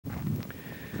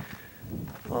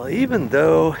Well, even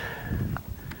though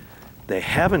they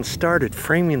haven't started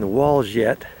framing the walls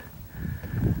yet,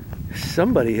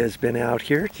 somebody has been out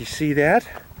here. Do you see that?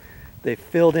 They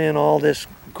filled in all this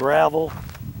gravel,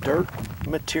 dirt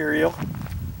material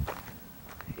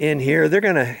in here.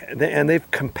 And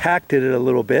they've compacted it a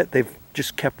little bit. They've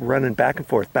just kept running back and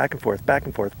forth, back and forth, back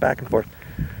and forth, back and forth,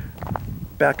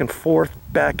 back and forth,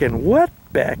 back and what?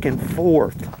 Back and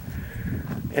forth.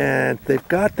 And they've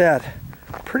got that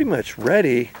pretty much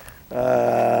ready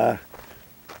to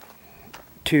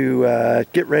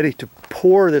get ready to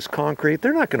pour this concrete.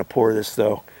 They're not going to pour this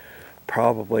though,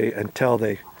 probably until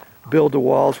they build the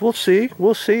walls. We'll see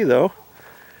though.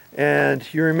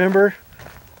 And you remember,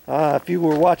 if you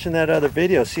were watching that other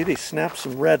video, see they snapped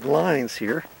some red lines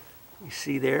here. You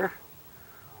see there?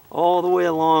 All the way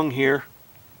along here.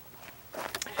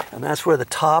 And that's where the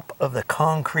top of the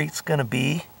concrete's going to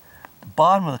be. The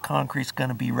bottom of the concrete's going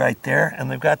to be right there.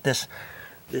 And they've got this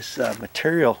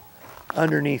material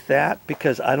underneath that,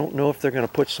 because I don't know if they're going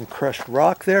to put some crushed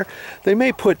rock there. They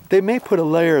may put a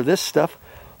layer of this stuff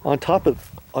on top of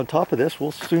this.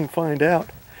 We'll soon find out.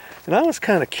 And I was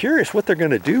kind of curious what they're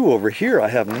going to do over here. I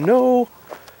have no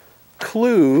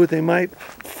clue. They might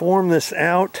form this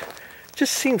out. It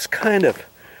just seems kind of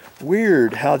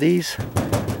weird how these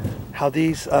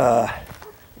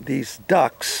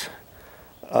ducks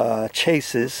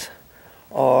chases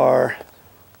are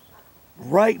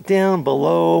right down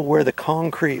below where the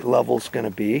concrete level's going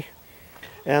to be,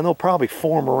 and they'll probably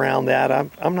form around that.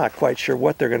 I'm not quite sure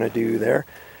what they're going to do there.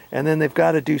 And then they've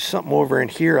got to do something over in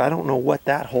here. I don't know what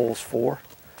that hole's for,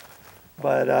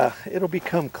 but it'll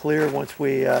become clear once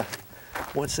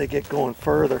they get going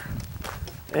further.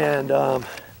 And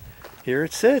here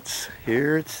it sits.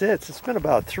 Here it sits. It's been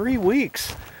about 3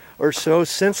 weeks or so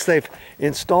since they've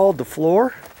installed the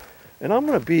floor, and I'm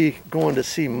going to be going to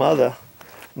see Mother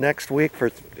next week for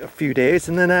a few days,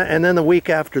 and then the week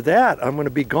after that I'm going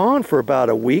to be gone for about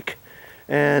a week,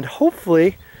 and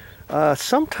hopefully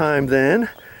sometime then,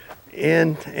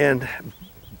 and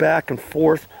back and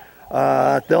forth,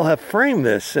 they'll have framed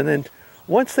this, and then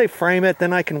once they frame it,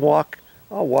 then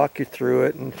I'll walk you through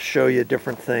it and show you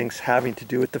different things having to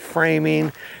do with the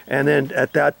framing. And then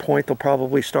at that point they'll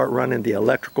probably start running the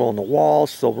electrical on the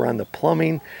walls. They'll run the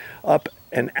plumbing up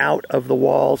and out of the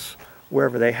walls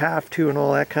wherever they have to, and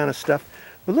all that kind of stuff.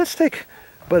 But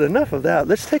enough of that.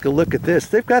 Let's take a look at this.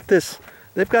 They've got this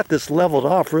leveled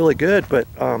off really good, but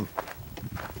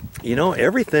you know,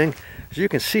 everything, as you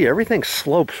can see, everything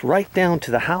slopes right down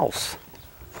to the house.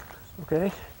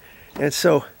 Okay? And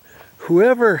so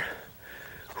whoever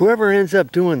ends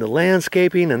up doing the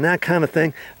landscaping and that kind of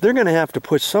thing, they're going to have to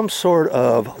put some sort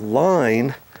of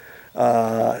line,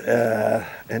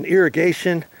 an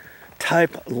irrigation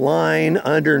type line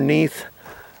underneath,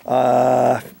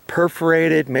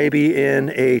 perforated maybe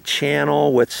in a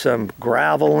channel with some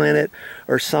gravel in it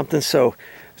or something. So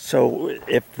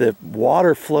if the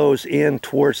water flows in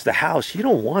towards the house, you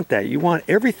don't want that. You want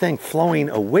everything flowing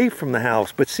away from the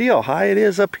house. But see how high it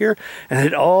is up here? And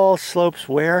it all slopes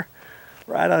where?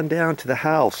 Right on down to the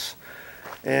house.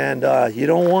 And you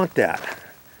don't want that,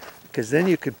 because then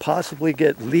you could possibly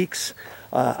get leaks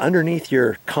underneath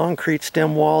your concrete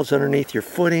stem walls, underneath your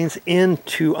footings,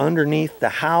 into underneath the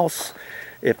house.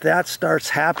 If that starts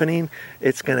happening,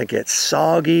 it's going to get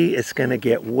soggy, it's going to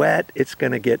get wet, it's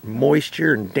going to get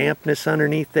moisture and dampness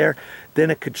underneath there.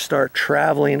 Then it could start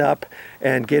traveling up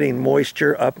and getting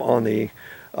moisture up on the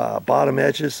bottom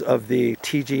edges of the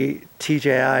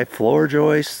TJI floor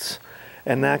joists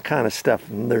and that kind of stuff.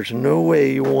 And there's no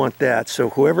way you want that.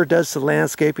 So whoever does the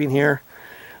landscaping here,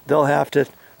 they'll have to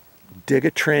dig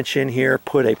a trench in here,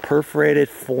 put a perforated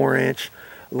 4-inch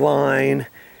line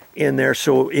in there,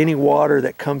 so any water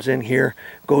that comes in here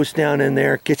goes down in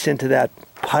there, gets into that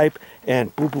pipe,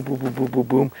 and boom, boom, boom, boom, boom, boom,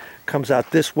 boom, comes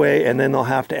out this way, and then they'll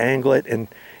have to angle it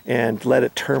and let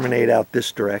it terminate out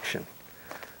this direction.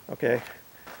 Okay,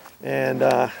 and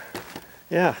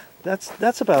yeah,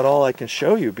 that's about all I can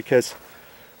show you, because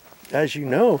as you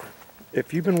know,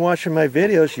 if you've been watching my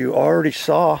videos, you already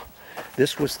saw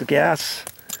this was the gas.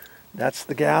 That's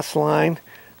the gas line.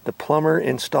 The plumber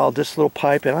installed this little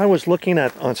pipe, and I was looking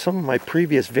on some of my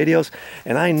previous videos,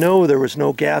 and I know there was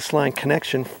no gas line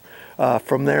connection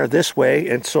from there this way,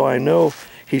 and so I know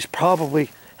he's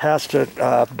probably has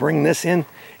to bring this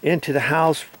into the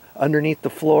house underneath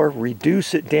the floor,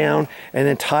 reduce it down, and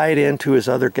then tie it into his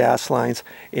other gas lines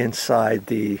inside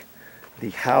the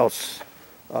house.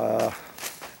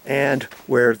 And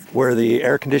where the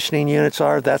air conditioning units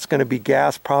are, that's going to be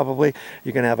gas probably.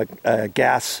 You're going to have a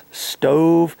gas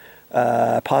stove,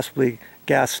 possibly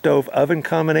gas stove oven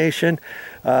combination,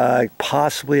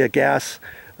 possibly a gas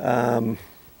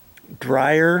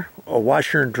dryer, a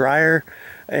washer and dryer,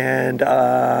 and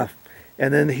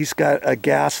then he's got a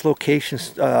gas location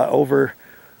over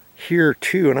here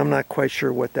too, and I'm not quite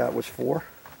sure what that was for.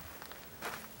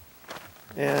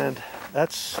 And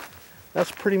that's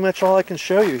pretty much all I can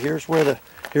show you. Here's where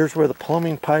the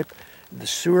plumbing pipe, the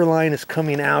sewer line is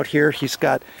coming out here. He's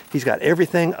got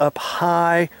everything up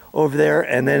high over there,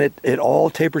 and then it all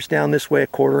tapers down this way,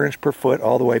 1/4 inch per foot,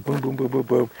 all the way, boom, boom, boom, boom,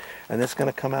 boom, and it's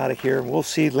going to come out of here. And we'll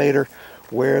see later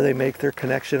where they make their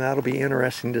connection. That'll be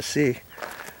interesting to see,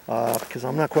 because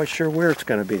I'm not quite sure where it's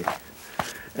going to be.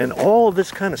 And all of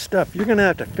this kind of stuff you're going to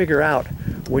have to figure out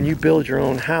when you build your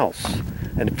own house.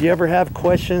 And if you ever have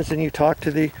questions and you talk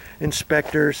to the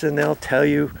inspectors, and they'll tell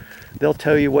you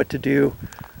what to do,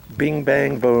 bing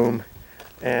bang boom,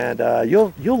 and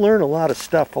you'll learn a lot of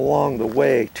stuff along the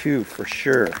way too, for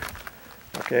sure.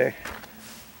 Okay,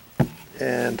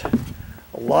 and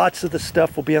lots of the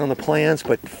stuff will be on the plans.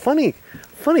 But funny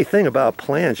thing about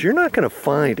plans, you're not going to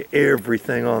find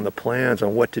everything on the plans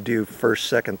on what to do first,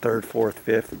 second, third, fourth,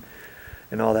 fifth,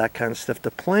 and all that kind of stuff.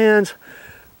 The plans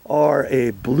are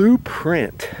a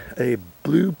blueprint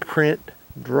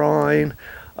drawing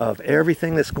of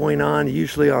everything that's going on.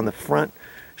 Usually on the front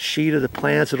sheet of the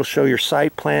plans, it'll show your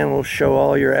site plan, it'll show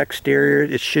all your exterior,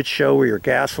 it should show where your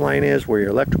gas line is, where your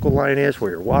electrical line is,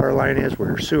 where your water line is, where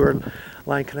your sewer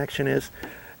line connection is,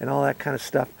 and all that kind of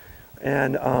stuff.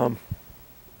 And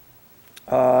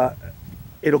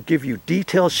it'll give you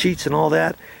detail sheets and all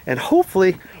that. And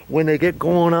hopefully when they get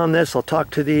going on this, I'll talk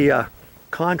to the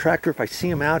contractor, if I see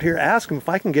him out here, ask him if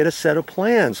I can get a set of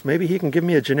plans. Maybe he can give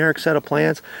me a generic set of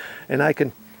plans, and I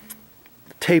can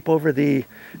tape over the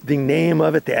name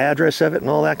of it, the address of it, and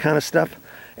all that kind of stuff,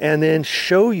 and then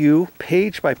show you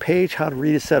page by page how to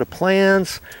read a set of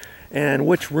plans and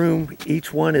which room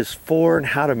each one is for, and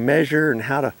how to measure, and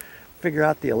how to figure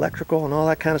out the electrical and all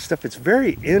that kind of stuff. It's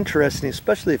very interesting,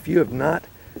 especially if you have not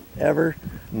ever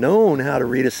known how to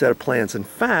read a set of plans. In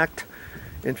fact,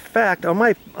 on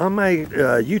my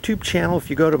YouTube channel, if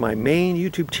you go to my main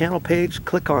YouTube channel page,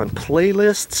 click on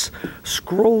playlists,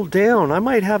 scroll down, I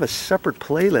might have a separate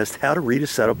playlist, how to read a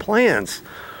set of plans.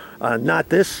 Not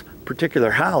this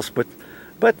particular house, but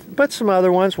some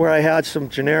other ones where I had some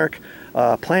generic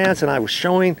plans, and I was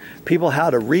showing people how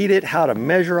to read it, how to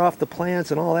measure off the plans,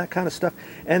 and all that kind of stuff.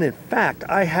 And in fact,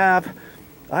 I have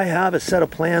a set of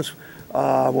plans.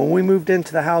 When we moved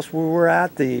into the house where we're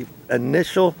at, the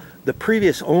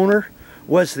previous owner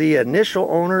was the initial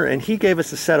owner, and he gave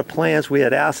us a set of plans. We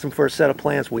had asked him for a set of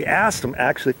plans. We asked him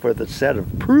actually for the set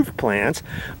of approved plans,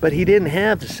 but he didn't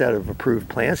have the set of approved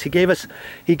plans. He gave us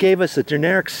a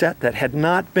generic set that had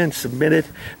not been submitted,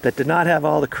 that did not have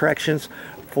all the corrections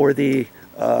for the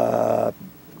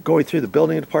going through the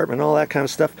building department and all that kind of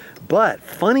stuff. But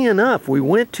funny enough, I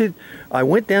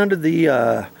went down to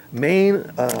the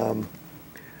main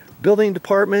building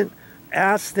department,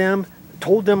 asked them,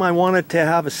 told them I wanted to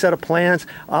have a set of plans.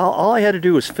 All I had to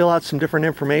do was fill out some different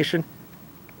information,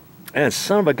 and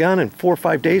son of a gun, in 4 or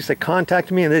 5 days they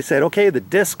contacted me and they said, okay, the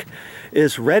disc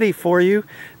is ready for you.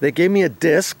 They gave me a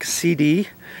disc CD,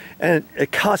 and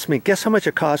it cost me, guess how much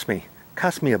it cost me? It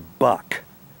cost me $1.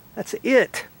 That's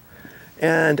it.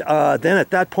 And then at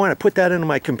that point I put that into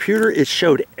my computer. It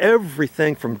showed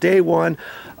everything from day one,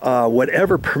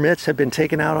 whatever permits had been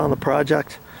taken out on the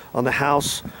project, on the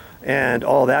house, and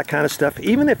all that kind of stuff.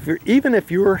 Even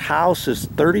if your house is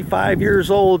 35 years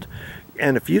old,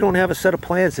 and if you don't have a set of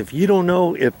plans, if you don't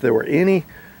know if there were any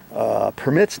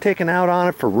permits taken out on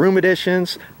it for room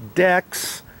additions,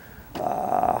 decks,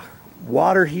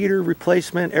 water heater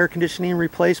replacement, air conditioning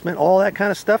replacement, all that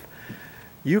kind of stuff,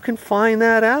 you can find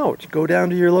that out. Go down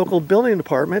to your local building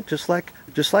department, just like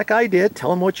I did,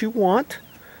 tell them what you want,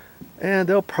 and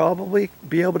they'll probably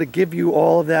be able to give you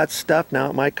all of that stuff. Now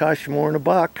it might cost you more than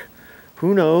 $1.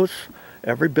 Who knows?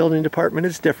 Every building department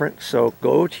is different. So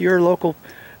go to your local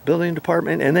building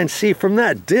department and then see from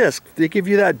that disc, they give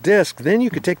you that disc, then you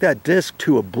could take that disc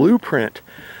to a blueprint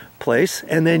place,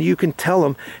 and then you can tell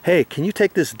them, hey, can you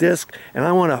take this disc, and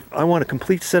I want a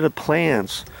complete set of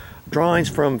plans, drawings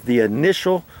from the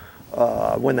initial,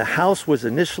 when the house was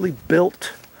initially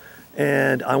built,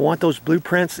 and I want those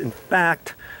blueprints. In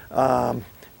fact,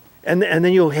 and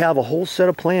then you'll have a whole set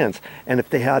of plans. And if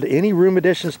they had any room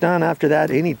additions done after that,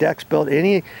 any decks built,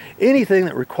 anything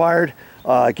that required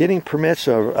getting permits,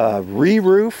 a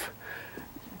re-roof,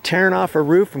 tearing off a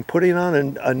roof and putting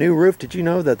on a new roof. Did you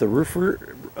know that the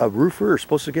roofer is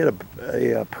supposed to get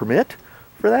a permit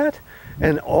for that?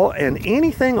 And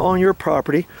anything on your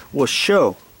property will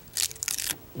show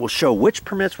will show which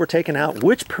permits were taken out,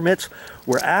 which permits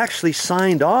were actually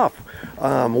signed off.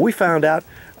 We found out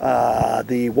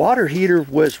the water heater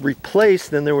was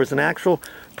replaced, and there was an actual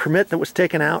permit that was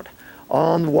taken out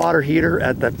on the water heater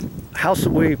at the house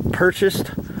that we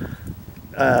purchased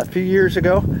a few years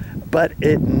ago, but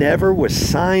it never was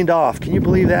signed off. Can you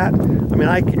believe that? I mean,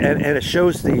 and it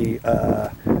shows the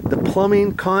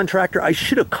plumbing contractor. I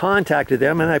should have contacted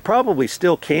them, and I probably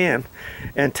still can,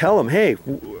 and tell them, hey,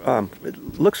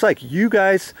 it looks like you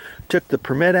guys took the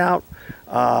permit out,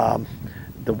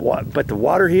 but the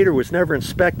water heater was never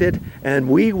inspected, and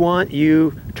we want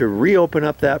you to reopen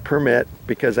up that permit,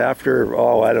 because after,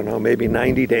 oh, I don't know, maybe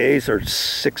 90 days or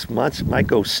 6 months, it might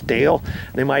go stale.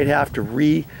 They might have to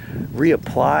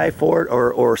reapply for it,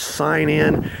 or sign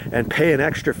in and pay an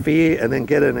extra fee and then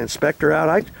get an inspector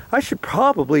out. I should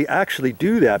probably actually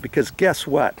do that, because guess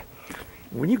what?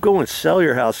 When you go and sell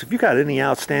your house, if you got any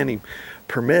outstanding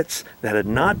permits that had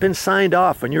not been signed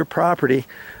off on your property,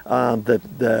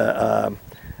 the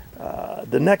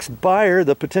next buyer,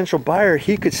 the potential buyer,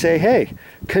 he could say, hey,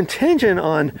 contingent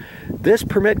on this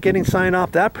permit getting signed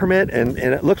off, that permit, and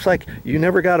it looks like you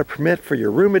never got a permit for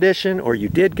your room addition, or you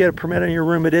did get a permit on your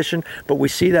room addition, but we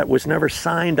see that was never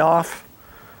signed off.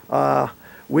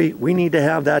 We need to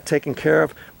have that taken care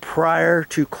of prior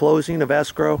to closing of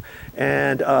escrow,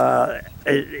 and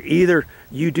either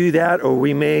you do that, or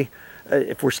we may,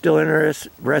 if we're still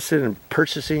interested in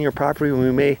purchasing your property,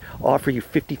 we may offer you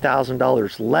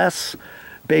 $50,000 less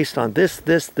based on this,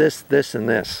 and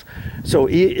this. So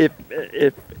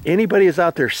if anybody is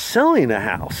out there selling a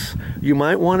house, you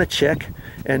might want to check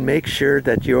and make sure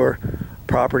that your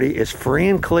property is free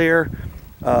and clear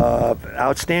of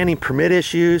outstanding permit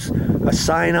issues,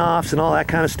 sign-offs, and all that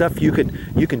kind of stuff. You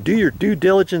can do your due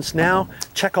diligence now,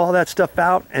 check all that stuff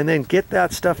out, and then get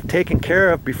that stuff taken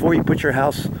care of before you put your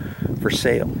house for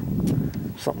sale,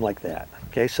 something like that.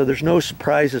 Okay, so there's no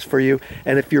surprises for you.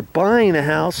 And if you're buying a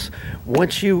house,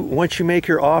 once you make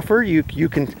your offer, you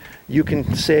can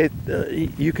say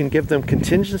you can give them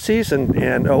contingencies,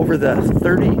 and over the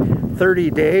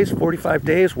 30 days, 45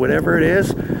 days, whatever it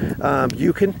is,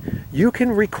 you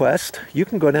can request, you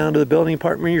can go down to the building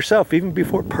department yourself, even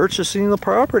before purchasing the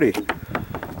property,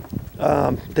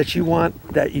 that you want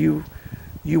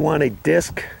a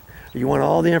disc. You want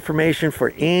all the information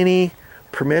for any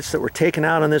permits that were taken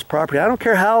out on this property. I don't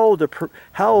care how old the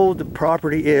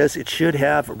property is, it should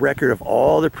have a record of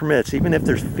all the permits. Even if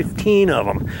there's 15 of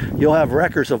them, you'll have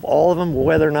records of all of them,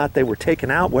 whether or not they were taken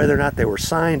out, whether or not they were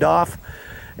signed off,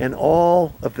 and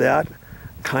all of that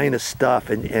kind of stuff.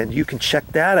 And you can check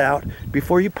that out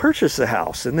before you purchase the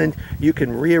house, and then you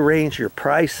can rearrange your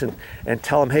price and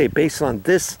tell them, hey, based on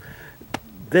this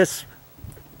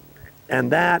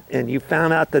and that, and you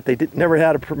found out that they never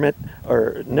had a permit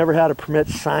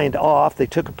signed off. They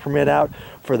took a permit out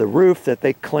for the roof that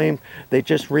they claimed they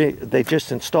just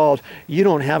installed. You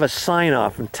don't have a sign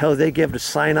off until they give the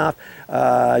sign off.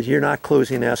 You're not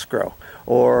closing escrow,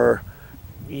 or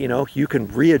you can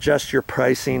readjust your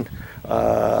pricing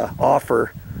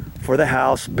offer for the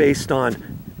house based on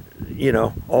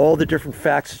all the different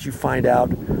facts that you find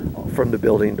out from the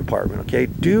building department. Okay,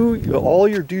 do all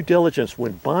your due diligence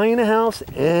when buying a house,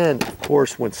 and of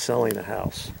course when selling a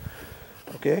house.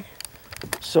 Okay,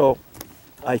 so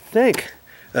I think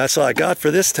that's all I got for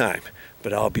this time,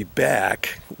 but I'll be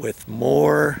back with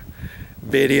more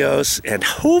videos, and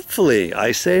hopefully,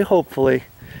 I say hopefully,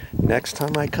 next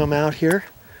time I come out here,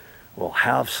 we'll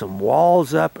have some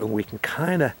walls up and we can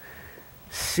kind of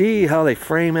see how they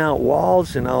frame out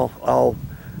walls, and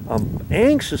I'm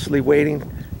anxiously waiting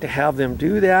to have them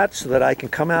do that so that I can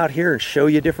come out here and show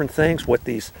you different things, what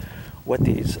these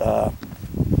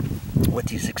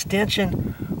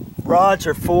extension rods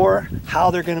are for, how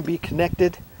they're going to be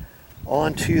connected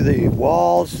onto the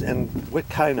walls, and what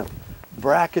kind of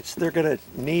brackets they're going to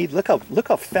need. Look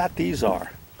how fat these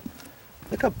are.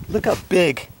 Look how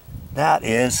big that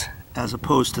is as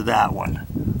opposed to that one.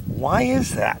 Why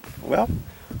is that? Well,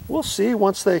 we'll see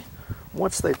once they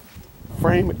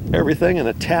frame everything and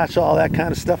attach all that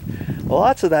kind of stuff.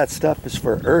 Lots of that stuff is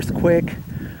for earthquake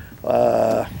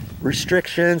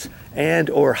restrictions and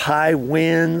or high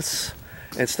winds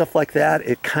and stuff like that.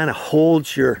 It kind of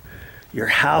holds your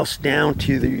house down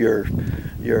to your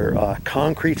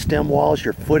concrete stem walls,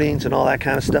 your footings, and all that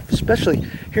kind of stuff, especially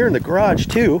here in the garage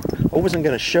too. I wasn't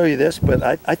going to show you this, but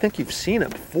I think you've seen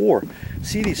it before.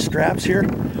 See these straps here?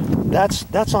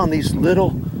 That's on these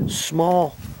little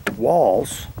small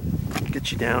walls.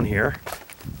 Get you down here.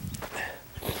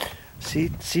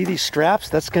 See these straps?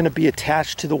 That's going to be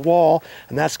attached to the wall,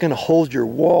 and that's going to hold your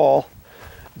wall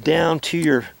down to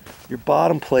your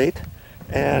bottom plate,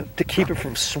 and to keep it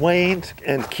from swaying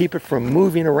and keep it from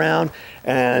moving around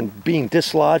and being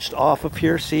dislodged off of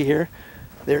here. See here,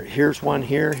 here's one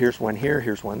here, here's one here,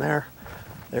 here's one there.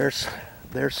 There's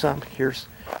some, here's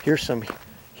some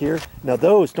here. Now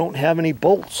those don't have any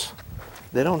bolts.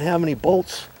 They don't have any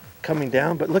bolts coming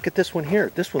down, but look at this one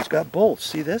here. This one's got bolts.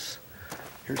 See this?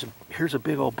 Here's a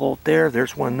big old bolt there.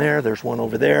 There's one there. There's one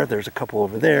over there. There's a couple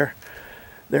over there.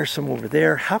 There's some over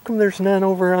there. How come there's none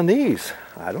over on these?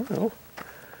 I don't know.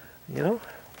 You know,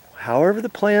 however the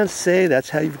plans say, that's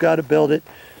how you've got to build it.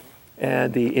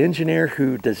 And the engineer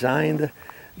who designed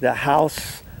the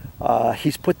house,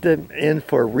 he's put them in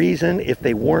for a reason. If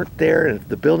they weren't there and if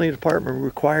the building department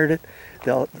required it,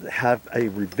 they'll have a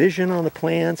revision on the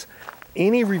plans.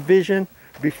 Any revision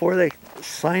before they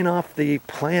sign off the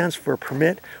plans for a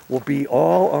permit will be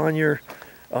all on your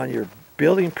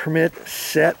building permit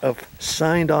set of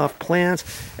signed off plans.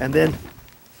 And then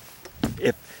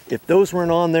if those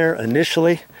weren't on there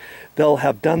initially, they'll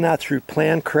have done that through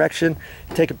plan correction.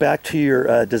 Take it back to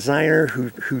your designer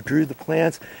who drew the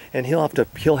plans, and he'll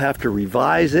have to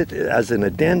revise it as an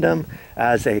addendum,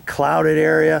 as a clouded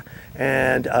area,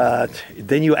 and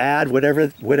then you add whatever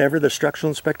the structural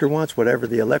inspector wants, whatever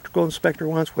the electrical inspector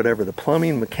wants, whatever the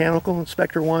plumbing mechanical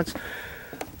inspector wants,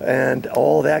 and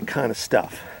all that kind of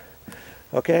stuff.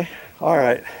 Okay, all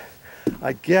right.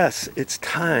 I guess it's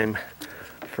time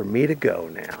for me to go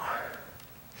now.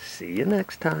 See you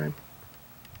next time.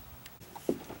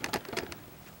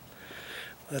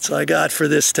 That's all I got for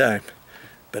this time.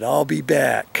 But I'll be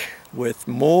back with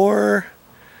more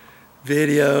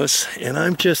videos, and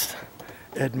I'm just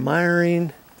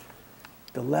admiring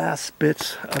the last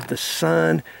bits of the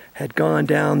sun had gone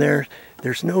down there.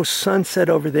 There's no sunset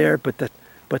over there, but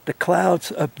the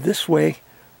clouds up this way,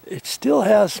 it still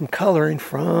has some coloring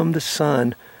from the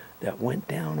sun that went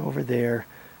down over there,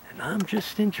 and I'm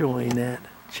just enjoying that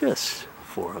just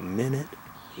for a minute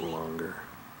longer.